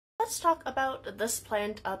Let's talk about this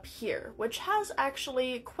plant up here, which has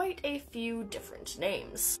actually quite a few different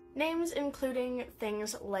names. Names including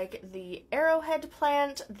things like the arrowhead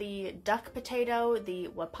plant, the duck potato, the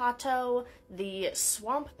wapato, the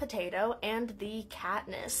swamp potato, and the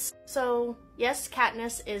Katniss. So yes,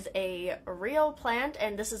 Katniss is a real plant,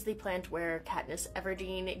 and this is the plant where Katniss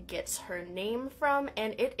Everdeen gets her name from,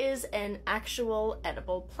 and it is an actual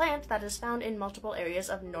edible plant that is found in multiple areas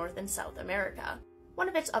of North and South America. One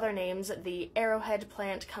of its other names, the arrowhead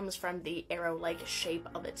plant, comes from the arrow-like shape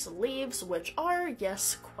of its leaves, which are,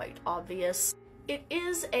 yes, quite obvious. It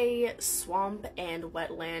is a swamp and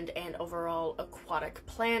wetland and overall aquatic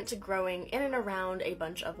plant growing in and around a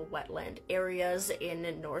bunch of wetland areas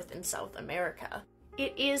in North and South America.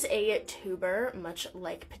 It is a tuber, much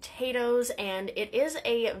like potatoes, and it is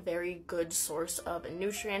a very good source of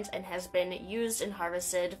nutrients and has been used and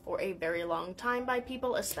harvested for a very long time by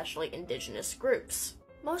people, especially indigenous groups.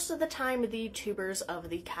 Most of the time, the tubers of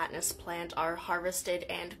the Katniss plant are harvested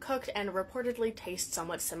and cooked and reportedly taste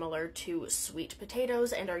somewhat similar to sweet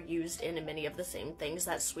potatoes and are used in many of the same things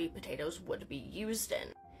that sweet potatoes would be used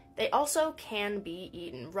in. They also can be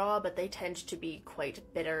eaten raw, but they tend to be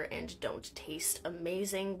quite bitter and don't taste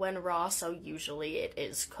amazing when raw, so usually it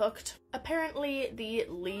is cooked. Apparently, the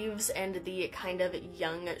leaves and the kind of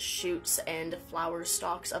young shoots and flower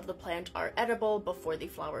stalks of the plant are edible before the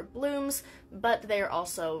flower blooms, but they're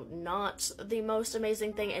also not the most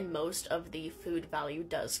amazing thing, and most of the food value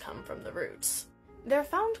does come from the roots. They're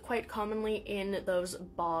found quite commonly in those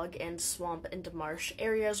bog and swamp and marsh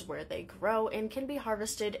areas where they grow and can be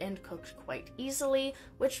harvested and cooked quite easily,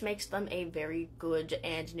 which makes them a very good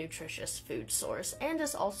and nutritious food source, and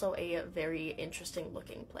is also a very interesting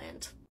looking plant.